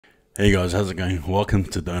Hey guys, how's it going? Welcome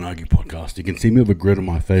to Don't Argue Podcast. You can see me with a grin on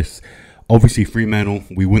my face. Obviously, Fremantle,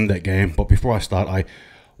 we win that game. But before I start, I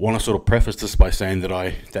want to sort of preface this by saying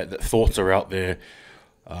that thoughts are out there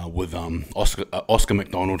with Oscar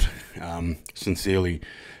McDonald, sincerely,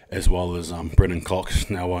 as well as Brendan Cox.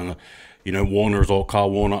 Now, Warner is all Carl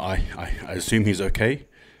Warner. I assume he's okay,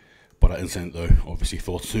 but I instant though obviously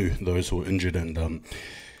thoughts to those who are injured and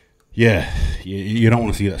you don't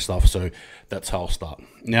want to see that stuff. So that's how I'll start.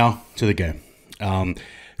 Now to the game.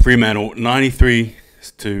 Fremantle 93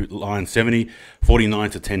 to Lions 70, 49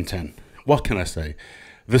 to 10-10. What can I say?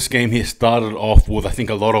 This game here started off with, I think,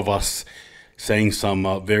 a lot of us saying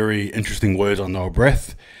some very interesting words under our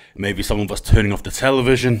breath. Maybe some of us turning off the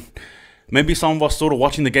television. Maybe some of us sort of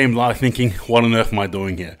watching the game live thinking, what on earth am I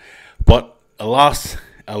doing here? But alas,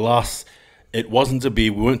 it wasn't to be.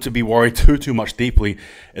 We weren't to be worried too much deeply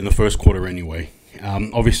in the first quarter anyway.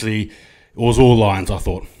 Obviously, it was all Lions, I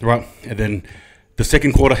thought, right? And then the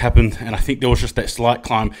second quarter happened, and I think there was just that slight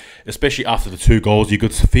climb, especially after the 2 goals. You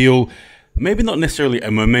could feel, maybe not necessarily a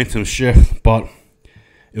momentum shift, but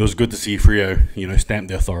it was good to see Freo, stamp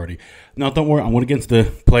their authority. Now, don't worry, I'm going to get into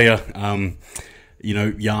the player,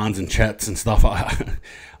 yarns and chats and stuff.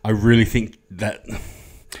 I really think that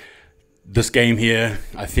this game here,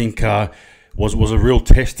 I think, was a real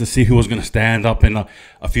test to see who was going to stand up, and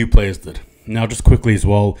a few players did. Now, just quickly as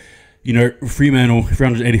well, Fremantle,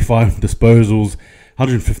 385 disposals,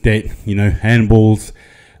 158, handballs.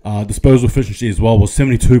 Disposal efficiency as well was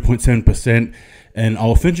 72.7%, and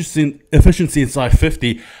our efficiency inside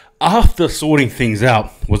 50 after sorting things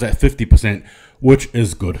out was at 50%, which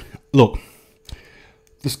is good. Look,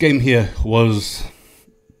 this game here was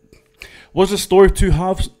a story of 2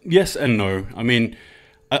 halves, yes and no. I mean,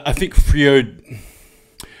 I think Freo,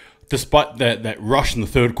 despite that rush in the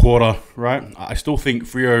third quarter, right, I still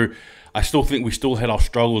think we still had our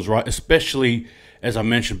struggles, right, especially, as I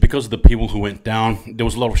mentioned, because of the people who went down. There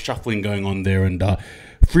was a lot of shuffling going on there, and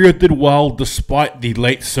Freo did well despite the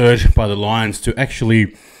late surge by the Lions to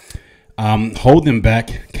actually hold them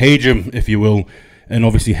back, cage them, if you will, and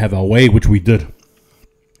obviously have our way, which we did.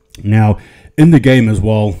 Now, in the game as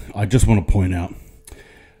well, I just want to point out,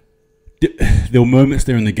 there were moments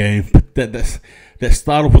there in the game that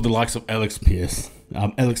started with the likes of Alex Pearce.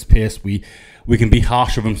 Alex Pearce, we can be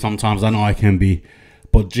harsh of him sometimes. I know I can be,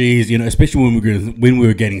 but geez, especially when we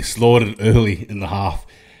were getting slaughtered early in the half,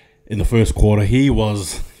 in the first quarter, he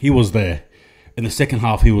was there. In the second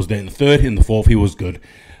half, he was there. In the third, in the fourth, he was good.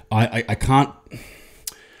 I can't.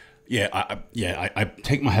 I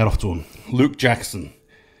take my hat off to him. Luke Jackson,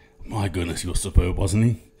 my goodness, he was superb, wasn't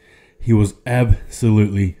he? He was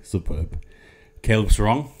absolutely superb. Caleb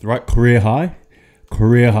Serong, right? Career high,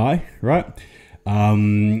 right? How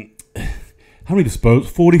many disposals?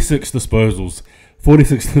 46 disposals.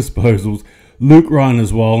 Luke Ryan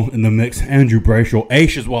as well in the mix. Andrew Brayshaw.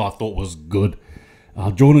 Aish as well, I thought was good.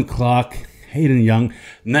 Jordan Clark, Hayden Young,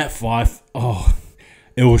 Nat Fife. Oh,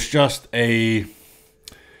 it was just a...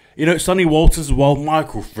 Sonny Walters as well.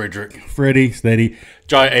 Michael Frederick. Freddie, Steady.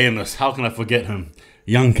 Jai Amos. How can I forget him?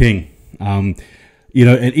 Young King. And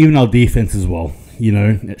even our defense as well.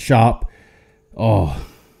 At Sharp. Oh,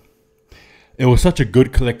 it was such a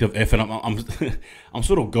good collective effort. I'm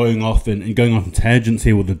sort of going off and going off on tangents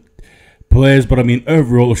here with the players, but I mean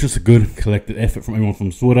overall, it was just a good collective effort from everyone,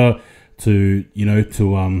 from Switter to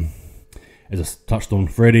as I touched on,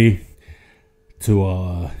 Freddie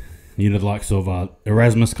to the likes of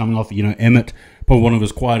Erasmus coming off. Emmett, probably one of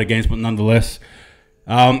his quieter games, but nonetheless.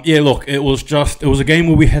 Look, it was a game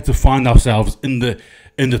where we had to find ourselves in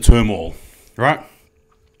the turmoil, right?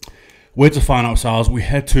 Where to find ourselves, we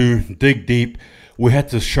had to dig deep, we had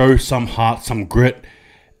to show some heart, some grit,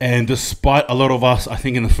 and despite a lot of us, I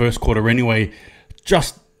think in the first quarter anyway,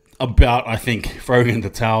 just about, I think, throwing in the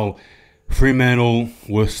towel, Fremantle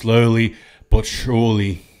were slowly but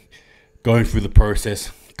surely going through the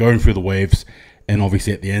process, going through the waves, and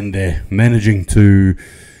obviously at the end there, managing to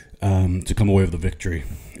come away with the victory.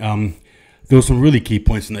 There were some really key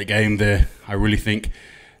points in that game there, I really think.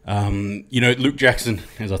 Luke Jackson,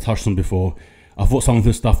 as I touched on before, I thought some of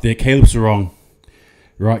his stuff there. Caleb Serong,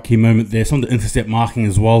 right, key moment there. Some of the intercept marking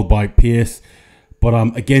as well by Pearce. But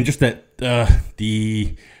again, just that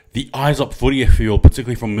the eyes up footy, I feel,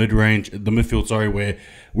 particularly from the midfield, where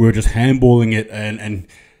we were just handballing it and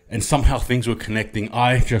somehow things were connecting.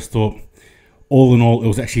 I just thought, all in all, it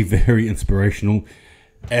was actually very inspirational.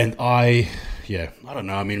 And I don't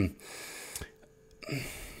know. I mean,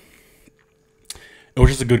 it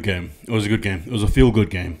was just a good game. It was a feel-good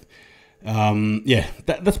game.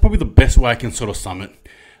 That's probably the best way I can sort of sum it.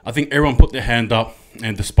 I think everyone put their hand up,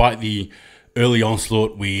 and despite the early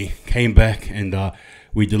onslaught, we came back and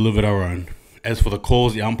we delivered our own. As for the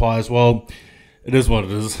calls, the umpires, well, it is what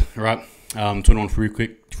it is, right? 21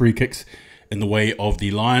 free kicks in the way of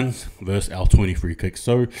the Lions versus our 20 free kicks.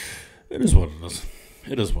 So it is what it is.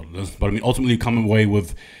 It is what it is. But I mean, ultimately coming away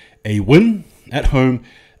with a win at home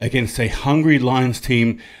against a hungry Lions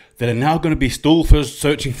team that are now going to be still first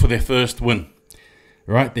searching for their first win.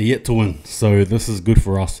 Right? They're yet to win. So this is good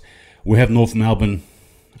for us. We have North Melbourne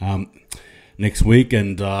next week.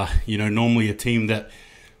 And, normally a team that,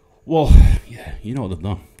 well, yeah, you know what they've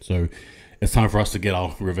done. So it's time for us to get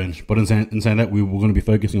our revenge. But in saying that, we're going to be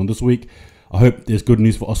focusing on this week. I hope there's good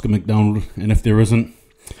news for Oscar McDonald. And if there isn't,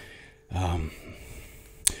 I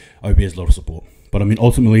hope he has a lot of support. But I mean,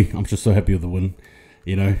 ultimately, I'm just so happy with the win.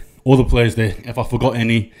 All the players there, if I forgot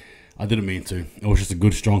any, I didn't mean to. It was just a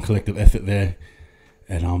good, strong collective effort there.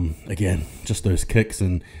 And again, just those kicks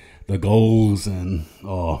and the goals and,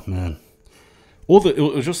 oh man.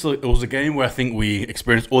 It was a game where I think we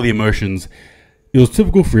experienced all the emotions. It was a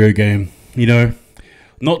typical Freo game,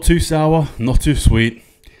 not too sour, not too sweet,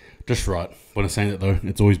 just right. But in saying that though,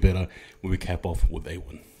 it's always better when we cap off with a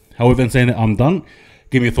win. However, in saying that, I'm done.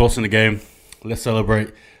 Give me your thoughts on the game. Let's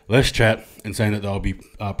celebrate. Let's chat. In saying that, I'll be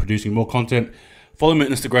producing more content. Follow me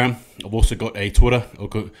on Instagram. I've also got a Twitter,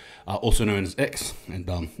 also known as X. And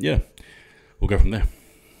we'll go from there.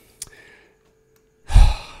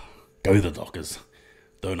 Go the Dockers.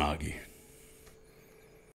 Don't argue.